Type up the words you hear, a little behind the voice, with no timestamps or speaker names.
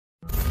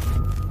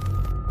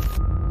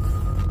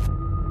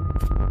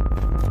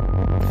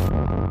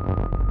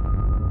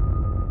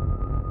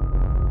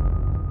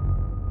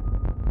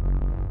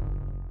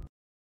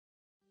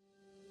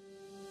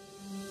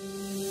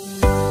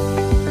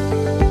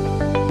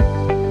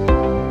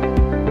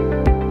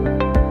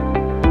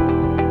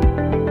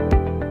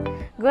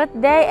Good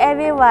day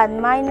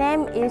everyone, my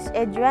name is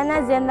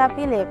Adriana Zenda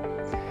Philip.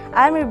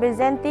 I'm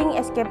representing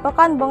Skpb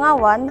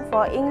Bungawan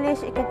for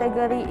English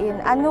category in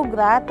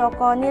Anugerah,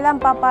 Tokoh, Nilam,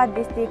 Papar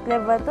District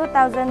Level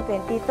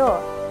 2022.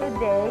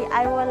 Today,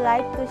 I would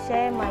like to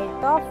share my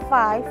top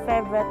 5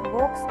 favorite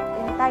books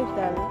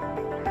entitled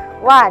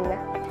 1.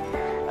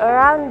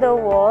 Around the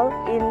World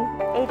in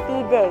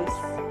 80 Days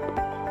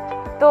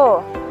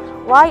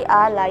 2. Why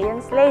Are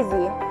Lions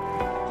Lazy?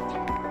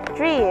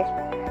 3.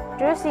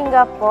 Through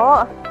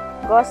Singapore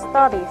Ghost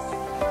Stories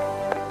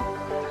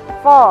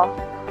 4.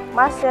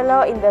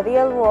 Marshmallow in the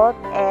Real World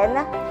and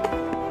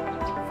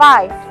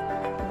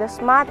 5. The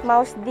Smart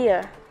Mouse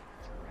Deer.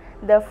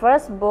 The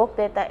first book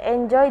that I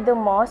enjoyed the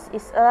most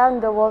is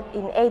Around the World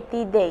in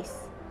 80 Days.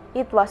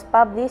 It was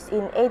published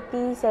in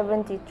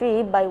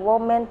 1873 by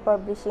Woman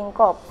Publishing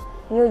Corp.,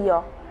 New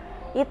York.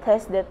 It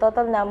has the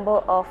total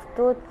number of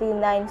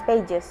 239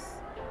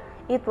 pages.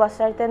 It was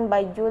written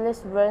by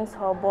Jules Verne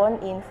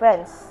in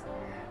France.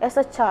 As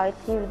a child,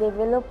 he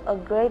developed a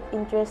great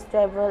interest in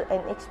travel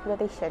and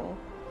exploration.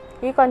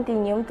 He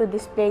continued to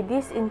display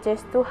this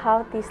interest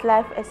throughout his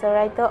life as a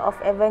writer of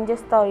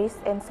adventure stories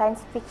and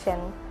science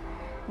fiction.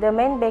 The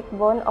main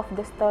backbone of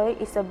the story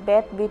is a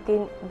bet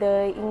between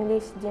the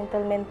English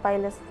gentleman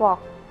pilot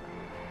Fogg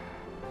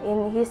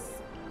and his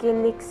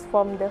colleagues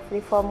from the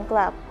Reform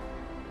Club.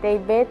 They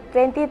bet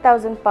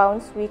 £20,000,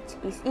 which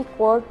is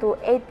equal to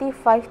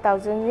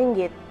 85,000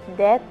 ringgit,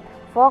 that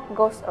Fogg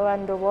goes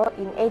around the world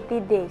in 80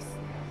 days.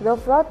 The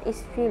plot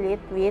is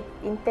filled with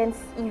intense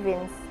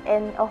events,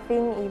 and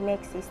often he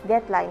makes his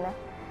deadline.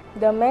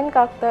 The main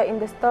character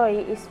in the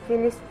story is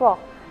Phileas Fogg.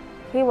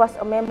 He was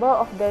a member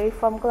of the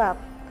Reform Club.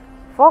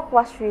 Fogg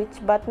was rich,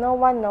 but no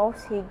one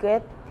knows he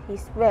got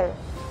his wealth.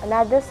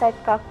 Another side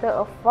character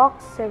of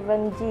Fogg's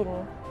servant Jean,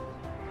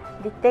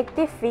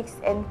 Detective Fix,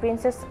 and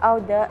Princess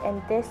Auda,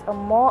 and there's a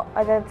more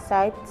other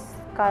side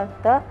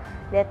character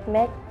that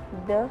make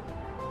the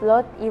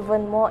plot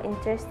even more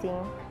interesting.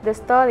 The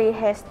story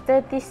has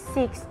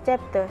 36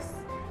 chapters.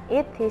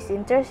 It is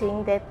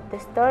interesting that the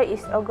story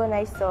is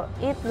organized so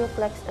it looks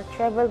like a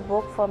travel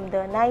book from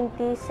the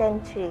 19th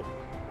century.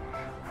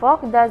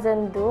 Fogg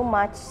doesn't do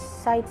much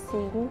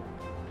sightseeing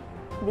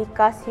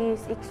because he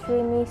is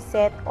extremely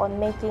set on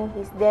making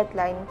his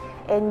deadline,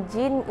 and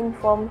Jean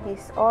informs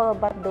him all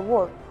about the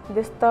world.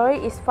 The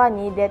story is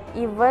funny that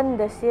even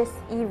the serious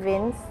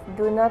events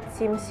do not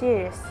seem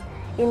serious.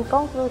 In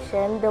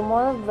conclusion, the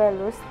moral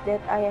values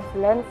that I have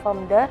learned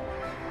from the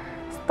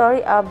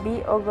story are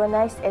be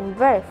organized and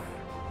brave.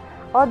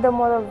 All the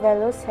moral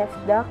values have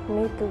helped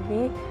me to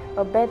be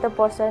a better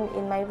person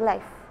in my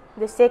life.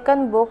 The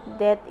second book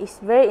that is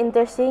very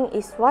interesting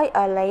is Why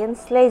Are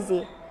Lions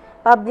Lazy?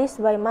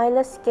 Published by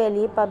Miles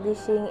Kelly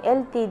Publishing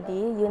Ltd,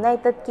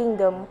 United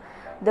Kingdom.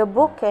 The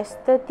book has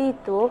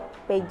 32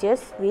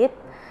 pages with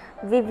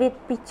vivid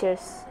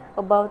pictures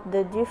about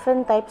the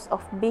different types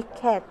of big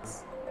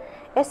cats.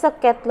 As a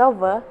cat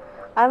lover,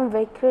 I'm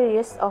very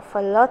curious of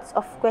lots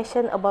of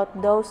questions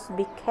about those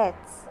big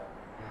cats.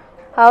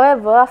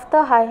 However, after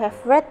I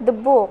have read the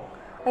book,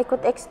 I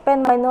could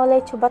expand my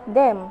knowledge about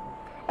them.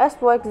 As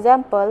for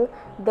example,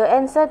 the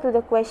answer to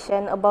the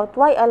question about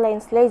why are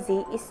lions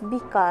lazy is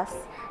because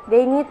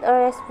they need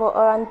a rest for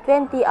around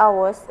 20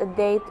 hours a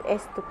day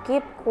as to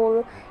keep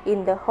cool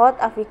in the hot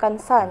African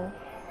sun.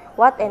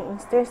 What an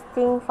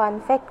interesting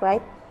fun fact,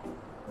 right?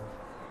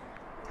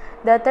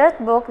 The third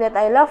book that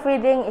I love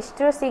reading is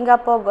Through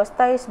Singapore Ghost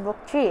Stories Book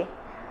 3,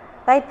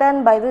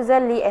 written by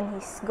Russell Lee and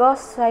his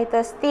ghost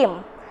writers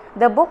team.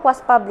 The book was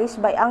published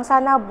by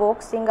Angsana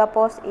Books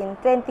Singapore in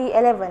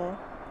 2011.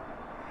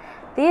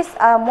 These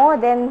are more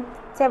than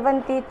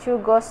 70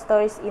 true ghost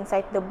stories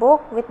inside the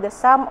book with the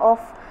sum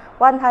of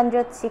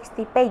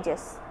 160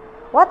 pages.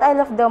 What I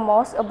love the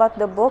most about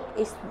the book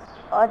is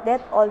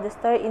that all the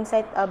stories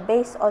inside are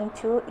based on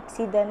true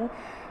incidents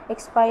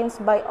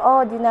experienced by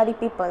ordinary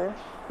people.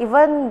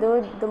 Even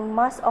though the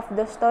most of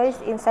the stories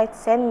inside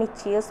send me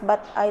chills, but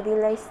I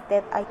realized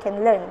that I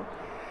can learn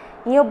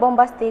new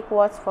bombastic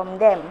words from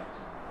them.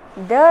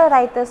 The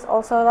writers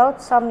also wrote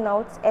some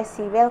notes as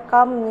he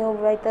welcomed new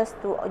writers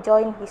to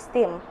join his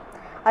team.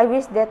 I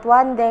wish that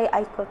one day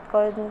I could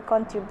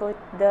contribute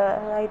the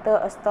writer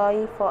a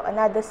story for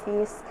another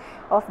series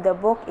of the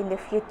book in the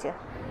future.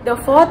 The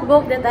fourth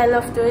book that I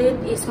love to read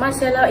is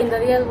Marshmallow in the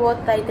Real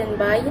World, written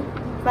by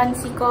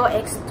Francisco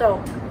X. Stroke,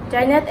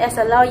 trained as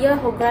a lawyer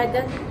who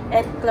graduated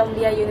at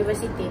Columbia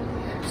University.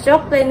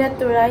 Stroke planned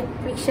to write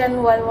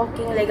fiction while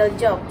working legal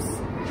jobs.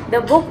 The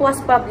book was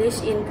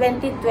published in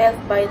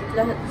 2012 by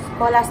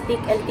Scholastic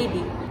Ltd.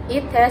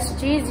 It has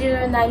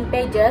 309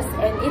 pages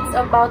and it's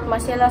about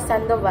Marcelo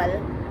Sandoval,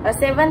 a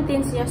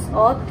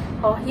 17-year-old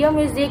who hears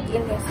music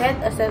in his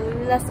head as a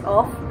result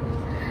of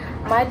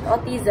mild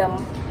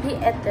autism. He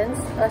attends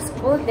a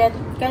school that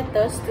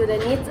caters to the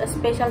needs of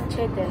special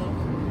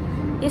children.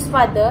 His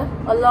father,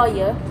 a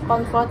lawyer,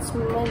 confronts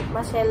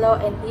Marcelo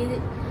and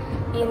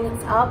he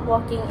ends up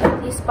working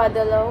at his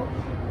father-in-law's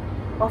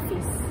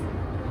office.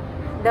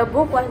 The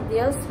book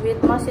deals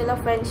with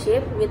Marcelo's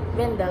friendship with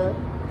Wendell,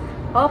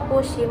 who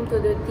push him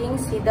to do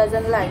things he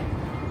doesn't like.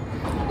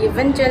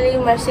 Eventually,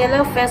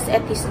 Marcelo fails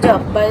at his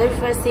job by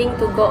refusing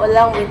to go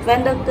along with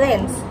vendor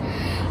plans.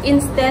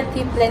 Instead,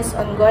 he plans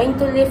on going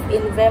to live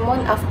in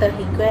Vermont after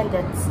he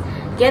graduates,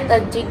 get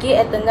a degree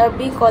at the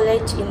Naib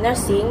College in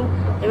nursing,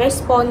 raise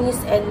ponies,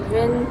 and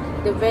run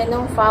the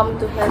Venom farm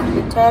to help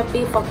the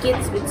therapy for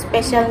kids with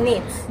special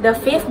needs. The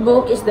fifth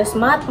book is The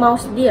Smart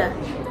Mouse Deer.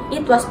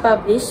 It was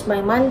published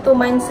by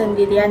Man-to-Man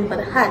Sendirian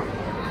Berhad.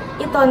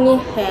 It only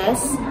has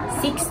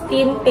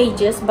 16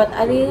 pages, but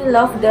I really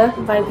love the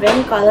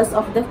vibrant colors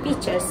of the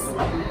pictures.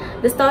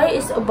 The story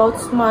is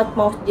about smart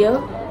mouse deer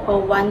who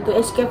want to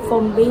escape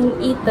from being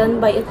eaten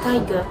by a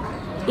tiger.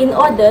 In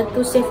order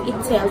to save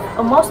itself,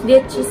 a mouse deer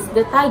cheats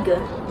the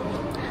tiger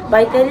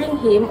by telling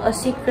him a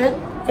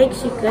fake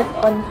secret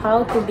on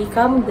how to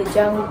become the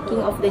king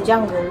of the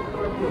jungle.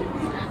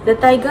 The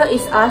tiger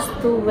is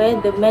asked to wear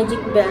the magic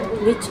belt,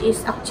 which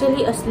is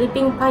actually a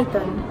sleeping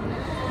python.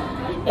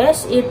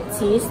 As it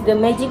sees the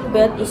magic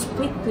belt, it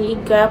quickly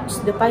grabs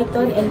the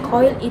python and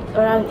coils it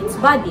around its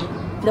body.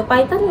 The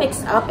python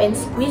wakes up and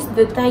squeezes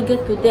the tiger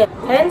to death.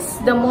 Hence,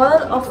 the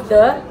moral of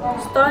the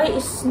story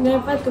is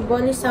never to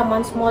bully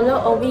someone smaller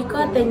or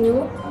weaker than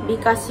you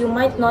because you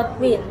might not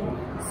win.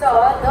 So,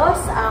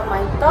 those are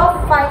my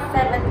top 5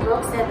 favorite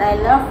books that I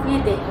love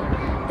reading.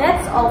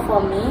 That's all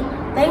for me.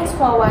 Thanks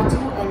for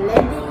watching and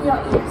lending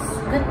your ears.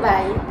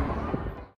 Goodbye.